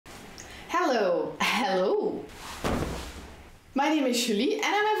Hello. My name is Julie and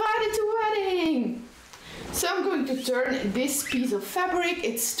I'm invited to a wedding. So I'm going to turn this piece of fabric,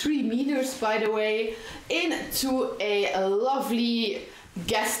 it's 3 meters by the way, into a lovely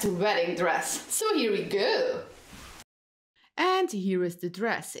guest wedding dress. So here we go. And here is the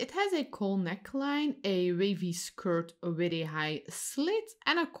dress. It has a cowl neckline, a wavy skirt with a high slit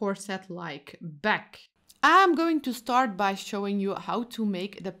and a corset-like back. I'm going to start by showing you how to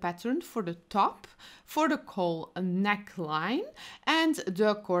make the pattern for the top, for the cowl neckline and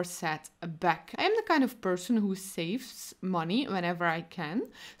the corset back. I am the kind of person who saves money whenever I can.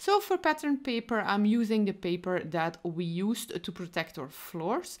 So for pattern paper, I'm using the paper that we used to protect our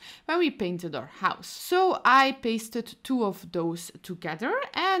floors when we painted our house. So I pasted 2 of those together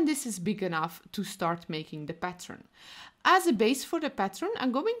and this is big enough to start making the pattern. As a base for the pattern,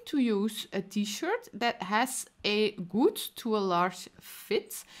 I'm going to use a t-shirt that has a good to a large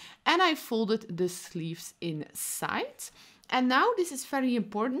fit and I folded the sleeves inside. And now this is very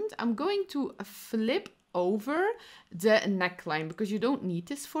important. I'm going to flip over the neckline because you don't need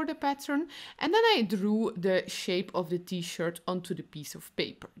this for the pattern. And then I drew the shape of the t-shirt onto the piece of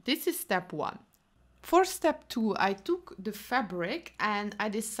paper. This is step 1. For step 2, I took the fabric and I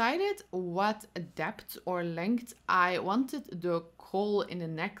decided what depth or length I wanted the cowl in the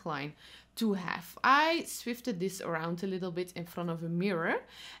neckline to have. I swifted this around a little bit in front of a mirror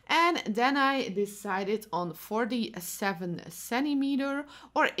and then I decided on 47 centimeter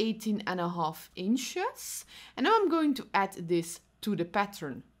or 18.5 inches. And now I'm going to add this to the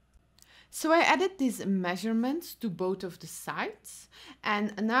pattern. So I added these measurements to both of the sides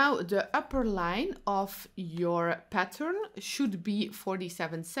and now the upper line of your pattern should be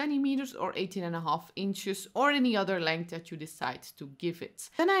 47 centimeters or 18.5 inches or any other length that you decide to give it.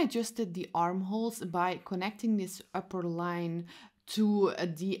 Then I adjusted the armholes by connecting this upper line to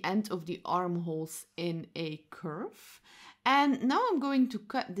the end of the armholes in a curve. And now I'm going to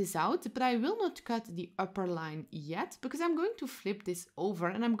cut this out, but I will not cut the upper line yet because I'm going to flip this over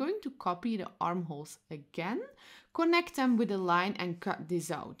and I'm going to copy the armholes again, connect them with a line and cut this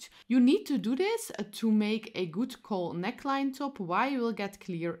out. You need to do this to make a good cowl neckline top. Why will get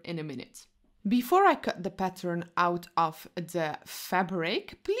clear in a minute. Before I cut the pattern out of the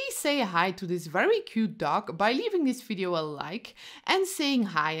fabric, please say hi to this very cute dog by leaving this video a like and saying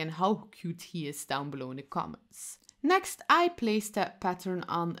hi and how cute he is down below in the comments. Next, I placed the pattern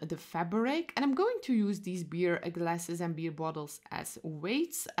on the fabric and I'm going to use these beer glasses and beer bottles as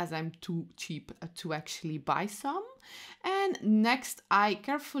weights as I'm too cheap to actually buy some. And next, I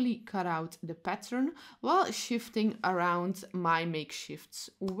carefully cut out the pattern while shifting around my makeshift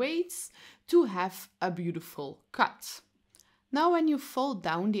weights to have a beautiful cut. Now, when you fold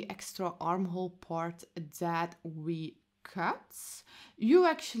down the extra armhole part that we cut, you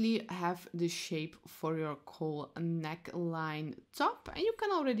actually have the shape for your cowl neckline top and you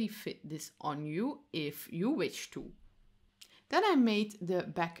can already fit this on you if you wish to. Then I made the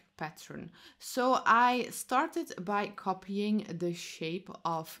back pattern. So I started by copying the shape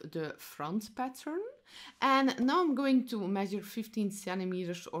of the front pattern. And now I'm going to measure 15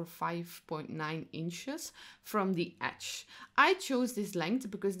 centimeters or 5.9 inches from the edge. I chose this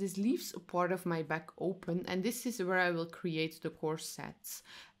length because this leaves a part of my back open and this is where I will create the corset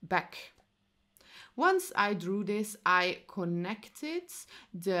back. Once I drew this, I connected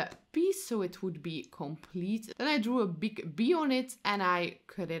the piece so it would be complete. Then I drew a big B on it and I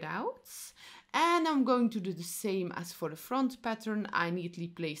cut it out. And I'm going to do the same as for the front pattern. I neatly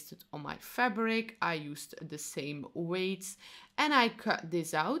placed it on my fabric. I used the same weights and I cut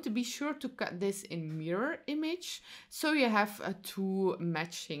this out. Be sure to cut this in mirror image so you have 2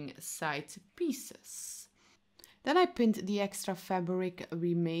 matching side pieces. Then I pinned the extra fabric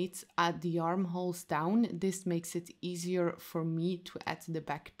we made at the armholes down. This makes it easier for me to add the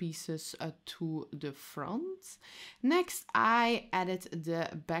back pieces to the front. Next, I added the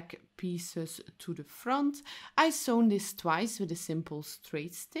back pieces to the front. I sewn this twice with a simple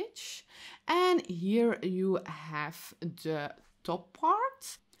straight stitch. And here you have the top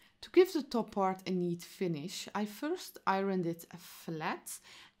part. To give the top part a neat finish, I first ironed it flat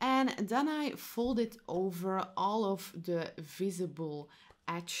and then I folded over all of the visible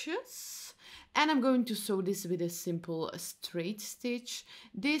edges. And I'm going to sew this with a simple straight stitch.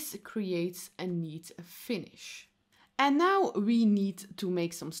 This creates a neat finish. And now we need to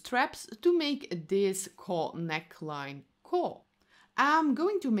make some straps to make this cowl neckline cool. I'm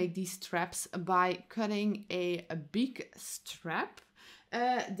going to make these straps by cutting a big strap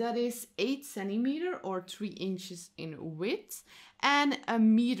that is 8 centimeter or 3 inches in width and a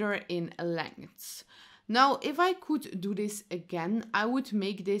meter in length. Now, if I could do this again, I would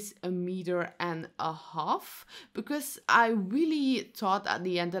make this 1.5 meters, because I really thought at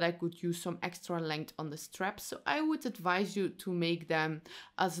the end that I could use some extra length on the straps. So I would advise you to make them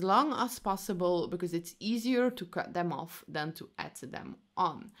as long as possible, because it's easier to cut them off than to add them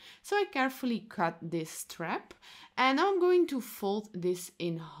on. So I carefully cut this strap, and now I'm going to fold this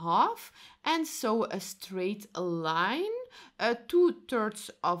in half and sew a straight line 2/3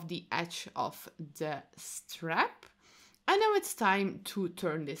 of the edge of the strap. And now it's time to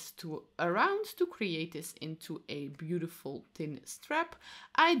turn this around to create this into a beautiful thin strap.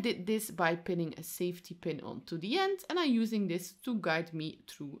 I did this by pinning a safety pin onto the end, and I'm using this to guide me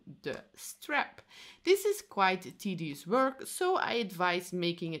through the strap. This is quite tedious work, so I advise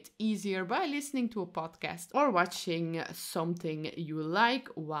making it easier by listening to a podcast or watching something you like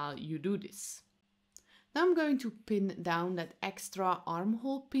while you do this. Now I'm going to pin down that extra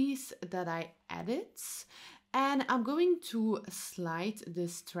armhole piece that I added. And I'm going to slide the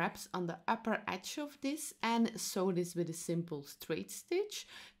straps on the upper edge of this and sew this with a simple straight stitch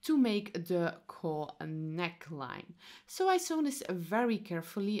to make the cowl neckline. So I sew this very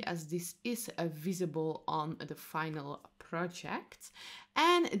carefully, as this is visible on the final project.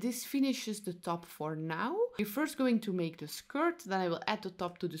 And this finishes the top for now. We're first going to make the skirt, then I will add the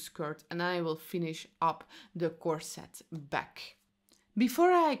top to the skirt, and then I will finish up the corset back.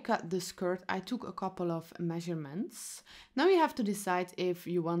 Before I cut the skirt, I took a couple of measurements. Now you have to decide if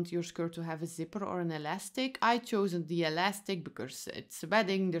you want your skirt to have a zipper or an elastic. I chose the elastic because it's a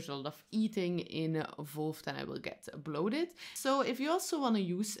wedding, there's a lot of eating involved and I will get bloated. So if you also want to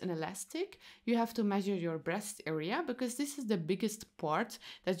use an elastic, you have to measure your breast area, because this is the biggest part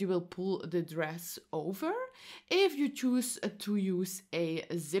that you will pull the dress over. If you choose to use a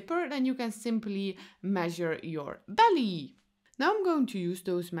zipper, then you can simply measure your belly. Now I'm going to use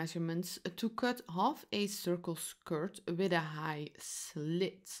those measurements to cut half a circle skirt with a high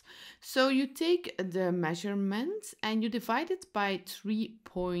slit. So you take the measurement and you divide it by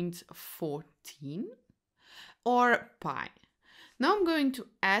 3.14 or pi. Now I'm going to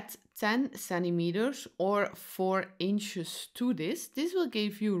add 10 centimeters or 4 inches to this. This will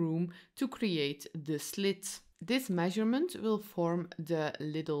give you room to create the slit. This measurement will form the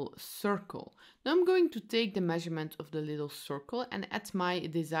little circle. Now I'm going to take the measurement of the little circle and add my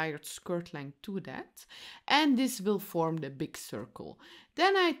desired skirt length to that. And this will form the big circle.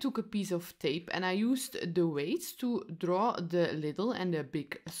 Then I took a piece of tape and I used the weights to draw the little and the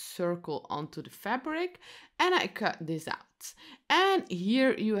big circle onto the fabric. And I cut this out. And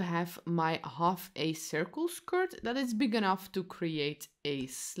here you have my half a circle skirt that is big enough to create a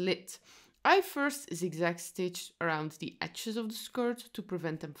slit. I first zigzag stitched around the edges of the skirt to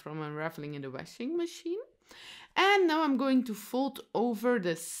prevent them from unraveling in the washing machine. And now I'm going to fold over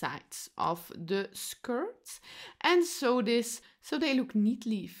the sides of the skirt and sew this so they look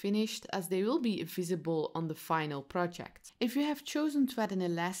neatly finished, as they will be visible on the final project. If you have chosen to add an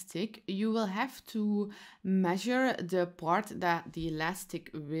elastic, you will have to measure the part that the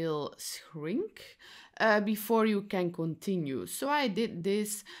elastic will shrink before you can continue. So I did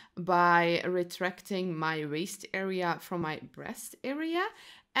this by retracting my waist area from my breast area,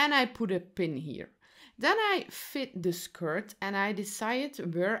 and I put a pin here. Then I fit the skirt and I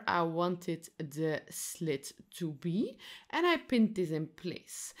decided where I wanted the slit to be, and I pinned this in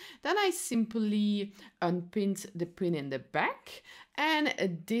place. Then I simply unpinned the pin in the back, and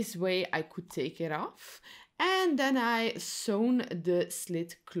this way I could take it off. And then I sewn the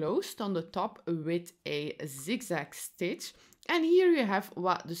slit closed on the top with a zigzag stitch. And here you have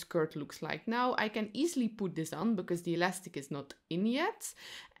what the skirt looks like now. I can easily put this on because the elastic is not in yet.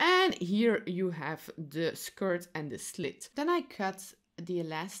 And here you have the skirt and the slit. Then I cut the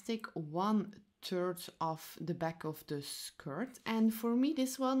elastic 1/3 of the back of the skirt, and for me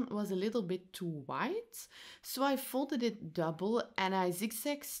this one was a little bit too wide, so I folded it double and I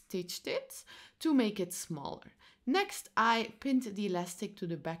zigzag stitched it to make it smaller. Next, I pinned the elastic to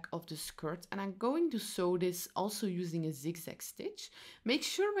the back of the skirt, and I'm going to sew this also using a zigzag stitch. Make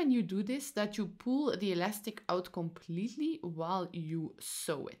sure when you do this that you pull the elastic out completely while you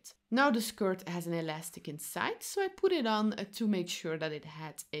sew it. Now the skirt has an elastic inside, so I put it on to make sure that it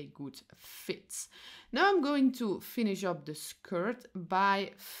had a good fit. Now I'm going to finish up the skirt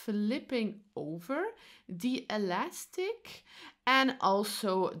by flipping over the elastic and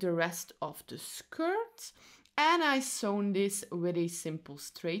also the rest of the skirt. And I sewn this with a simple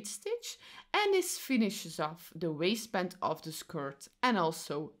straight stitch, and this finishes off the waistband of the skirt and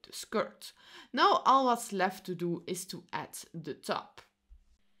also the skirt. Now all what's left to do is to add the top.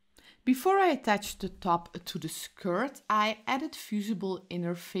 Before I attached the top to the skirt, I added fusible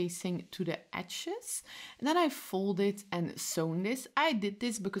inner facing to the edges. And then I folded and sewn this. I did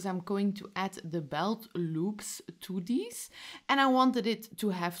this because I'm going to add the belt loops to these and I wanted it to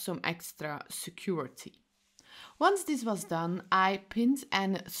have some extra security. Once this was done, I pinned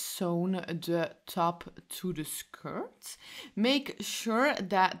and sewn the top to the skirt. Make sure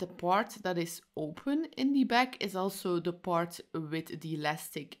that the part that is open in the back is also the part with the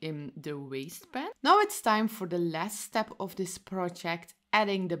elastic in the waistband. Now it's time for the last step of this project,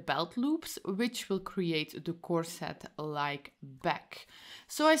 adding the belt loops, which will create the corset-like back.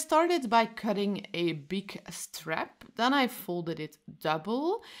 So I started by cutting a big strap, then I folded it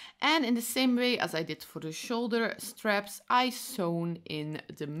double, and in the same way as I did for the shoulder straps, I sewn in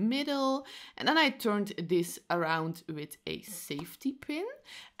the middle, and then I turned this around with a safety pin,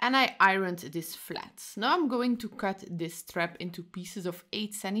 and I ironed this flat. Now I'm going to cut this strap into pieces of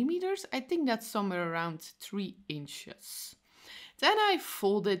 8 centimeters. I think that's somewhere around 3 inches. Then I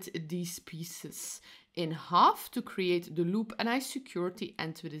folded these pieces in half to create the loop and I secured the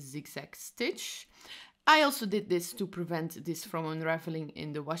end with a zigzag stitch. I also did this to prevent this from unraveling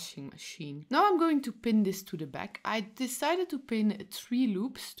in the washing machine. Now I'm going to pin this to the back. I decided to pin 3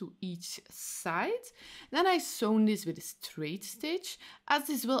 loops to each side. Then I sewn this with a straight stitch, as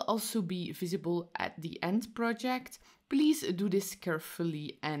this will also be visible at the end project. Please do this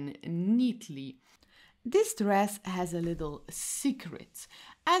carefully and neatly. This dress has a little secret.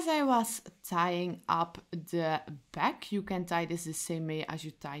 As I was tying up the back, you can tie this the same way as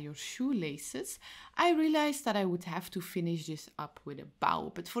you tie your shoelaces, I realized that I would have to finish this up with a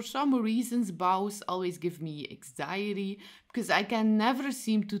bow. But for some reasons, bows always give me anxiety because I can never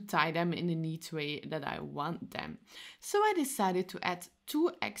seem to tie them in the neat way that I want them. So I decided to add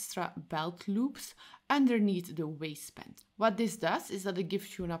 2 extra belt loops underneath the waistband. What this does is that it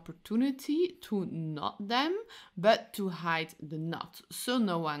gives you an opportunity to knot them, but to hide the knot, so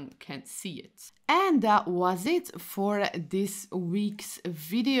no one can see it. And that was it for this week's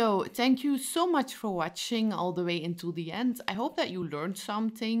video. Thank you so much for watching all the way until the end. I hope that you learned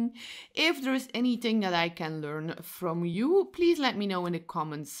something. If there is anything that I can learn from you, please let me know in the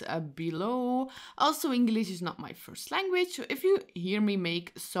comments below. Also, English is not my first language, so if you hear me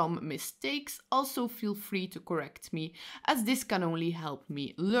make some mistakes, also feel free to correct me, as this can only help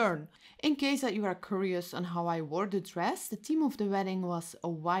me learn. In case that you are curious on how I wore the dress, the theme of the wedding was a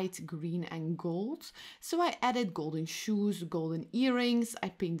white, green and gold. So I added golden shoes, golden earrings, I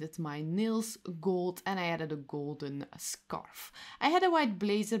painted my nails gold and I added a golden scarf. I had a white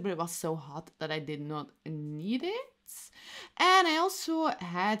blazer, but it was so hot that I did not need it. And I also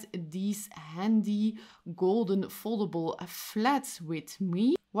had these handy golden foldable flats with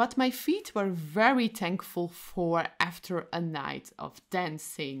me, what my feet were very thankful for after a night of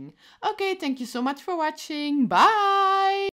dancing. Okay, thank you so much for watching. Bye!